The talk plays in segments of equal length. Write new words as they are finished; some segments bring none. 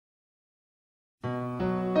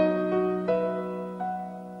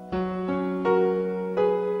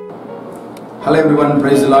Hello everyone,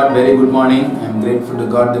 praise the Lord, very good morning. I am grateful to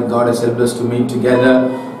God that God has helped us to meet together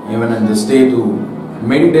even on this day to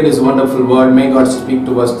meditate His wonderful word. May God speak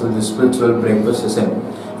to us through the spiritual breakfast session.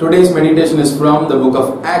 Today's meditation is from the book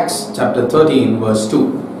of Acts chapter 13 verse 2.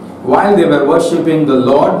 While they were worshipping the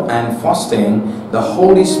Lord and fasting, the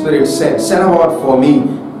Holy Spirit said, "Set apart for me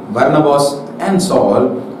Barnabas and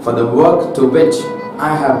Saul for the work to which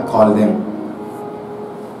I have called them."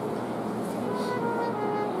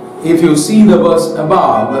 If you see the verse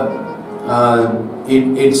above,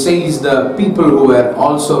 it says the people who were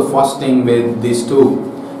also fasting with these two,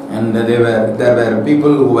 and there were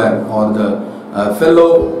people who were, or the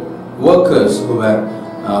fellow workers who were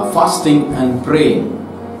fasting and praying,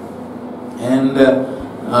 and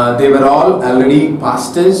they were all already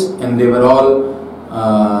pastors and they were all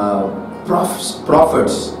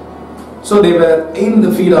prophets. So they were in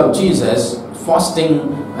the feet of Jesus,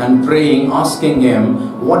 fasting and praying, asking Him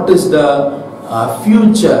what is the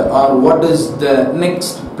future or what is the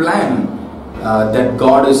next plan that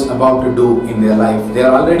God is about to do in their life. They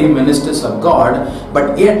are already ministers of God,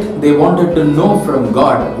 but yet they wanted to know from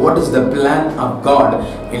God what is the plan of God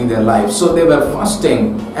in their life. So they were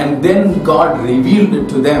fasting, and then God revealed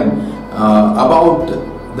to them about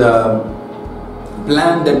the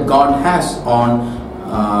plan that God has on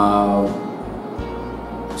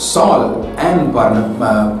Saul and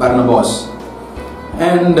Barnabas.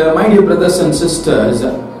 And my dear brothers and sisters,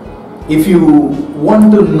 if you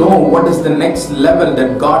want to know what is the next level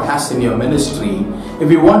that God has in your ministry, if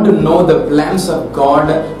you want to know the plans of God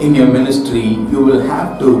in your ministry, you will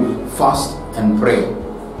have to fast and pray.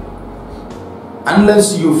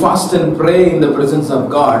 Unless you fast and pray in the presence of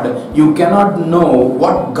God, you cannot know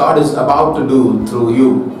what God is about to do through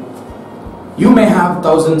you. You may have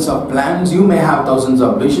thousands of plans, you may have thousands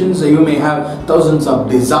of visions, you may have thousands of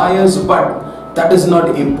desires, but that is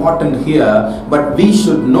not important here. But we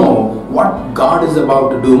should know what God is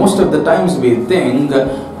about to do. Most of the times we think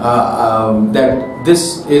that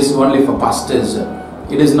this is only for pastors.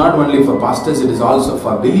 It is not only for pastors, it is also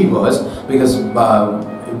for believers, because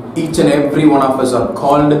each and every one of us are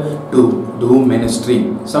called to do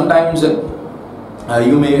ministry. Sometimes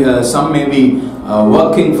some may be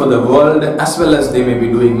working for the world as well as they may be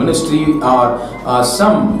doing ministry, or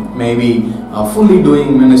some may be fully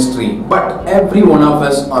doing ministry, but every one of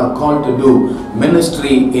us are called to do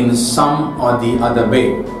ministry in some or the other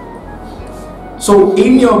way. So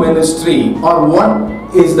in your ministry, or what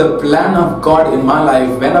is the plan of God in my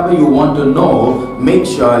life, whenever you want to know, make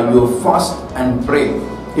sure you fast and pray.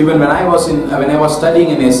 Even when I was studying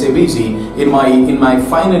in SABC in my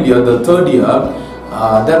final year, the third year,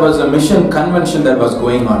 there was a mission convention that was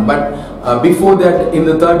going on. But before that, in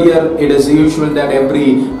the third year, it is usual that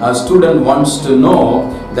every student wants to know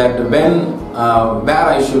that where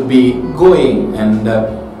I should be going and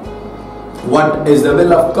what is the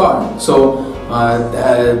will of God. So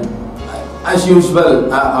as usual,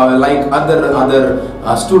 like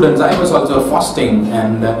other students, I was also fasting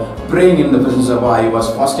and praying in the presence of God. I was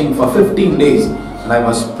fasting for 15 days and I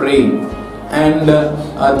was praying. And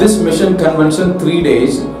this mission convention, 3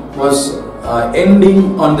 days, was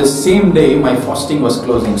ending on the same day my fasting was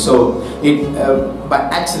closing. So it by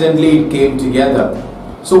accidentally it came together.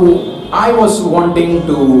 So I was wanting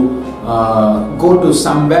to go to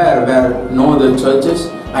somewhere where no other churches.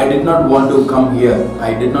 I did not want to come here.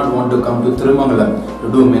 I did not want to come to Thirumangalam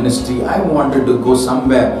to do ministry. I wanted to go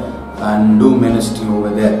somewhere and do ministry over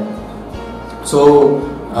there. So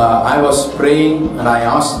I was praying and I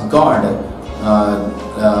asked God,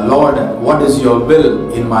 Lord, what is your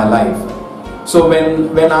will in my life? So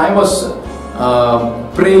when I was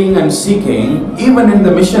praying and seeking, even in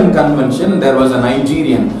the mission convention, there was a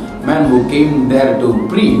Nigerian man who came there to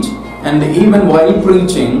preach, and even while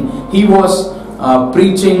preaching, he was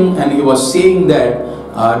preaching and he was saying that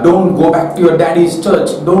don't go back to your daddy's church,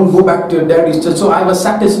 don't go back to your daddy's church. So I was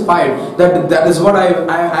satisfied that is what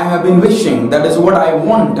I have been wishing, that is what I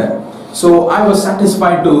want. So I was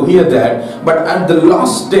satisfied to hear that. But at the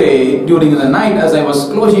last day, during the night, as I was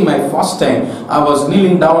closing my fasting, I was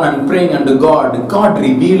kneeling down and praying unto God. God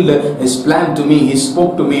revealed His plan to me. He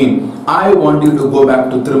spoke to me. I want you to go back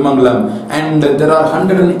to Thirumangalam, and there are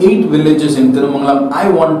 108 villages in Thirumangalam. I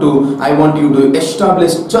want you to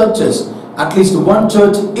establish churches, at least one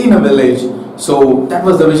church in a village, So that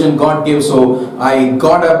was the vision God gave. So I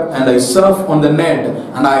got up and I surfed on the net,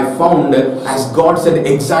 and I found, as God said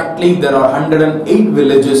exactly, there are 108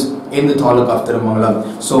 villages in the taluk of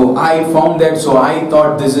Tirumangalam. So I found that, so I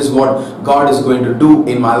thought this is what God is going to do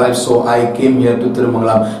in my life. So I came here to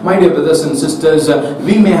Tirumangalam. My dear brothers and sisters,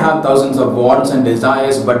 we may have thousands of wants and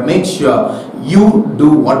desires, but make sure you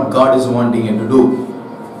do what God is wanting you to do.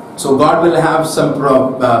 So God will have some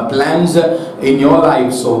plans in your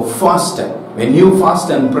life. So fast. When you fast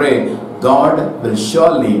and pray, God will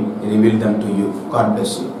surely reveal them to you. God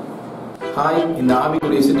bless you. Hi, இந்த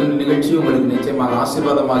ஆவிக்குரிய சிற்றுண்டி நிகழ்ச்சி உங்களுக்கு நிச்சயமாக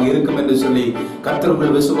ஆசீர்வாதமாக இருக்கும் என்று சொல்லி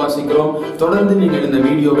கர்த்தருக்குள் விசுவாசிக்கிறோம். தொடர்ந்து நீங்கள் இந்த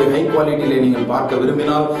வீடியோவை ஹை குவாலிட்டியில நீங்கள் பார்க்க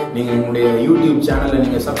விரும்பினால் நீங்கள் எங்களுடைய யூடியூப் சேனலை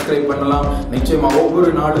நீங்கள் சப்ஸ்கிரைப் பண்ணலாம். நிச்சயமாக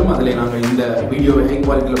ஒவ்வொரு நாளும் அதில் நாங்கள் இந்த வீடியோவை ஹை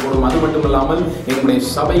குவாலிட்டியில் போடுவோம். அது மட்டும் இல்லாமல் எங்களுடைய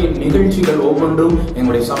சபையின் நிகழ்ச்சிகள் ஒவ்வொன்றும்,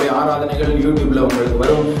 எங்களுடைய சபை ஆராதனைகள் யூடியூப்ல உங்களுக்கு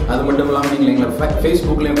வரும். அது மட்டும் இல்லாமல் நீங்கள் எங்களை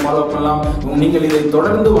ஃபேஸ்புக்லையும் ஃபாலோ பண்ணலாம். நீங்கள் இதை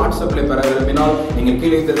தொடர்ந்து வாட்ஸ்அப்ல பெற விரும்பினால் நீங்கள்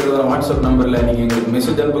கீழே தெரிவிக்கிற வாட்ஸ்அப் நம்பர்ல நீங்கள் எங்களுக்கு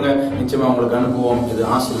மெசேஜ் அனுப்புங்க. நிச்சயமாக உங்களுக்கு அனுப்புவோம். இது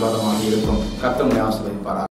ஆசீர்வாதமாக இருக்கும். கர்த்தர் உங்களை ஆசீர்வதிப்பார்.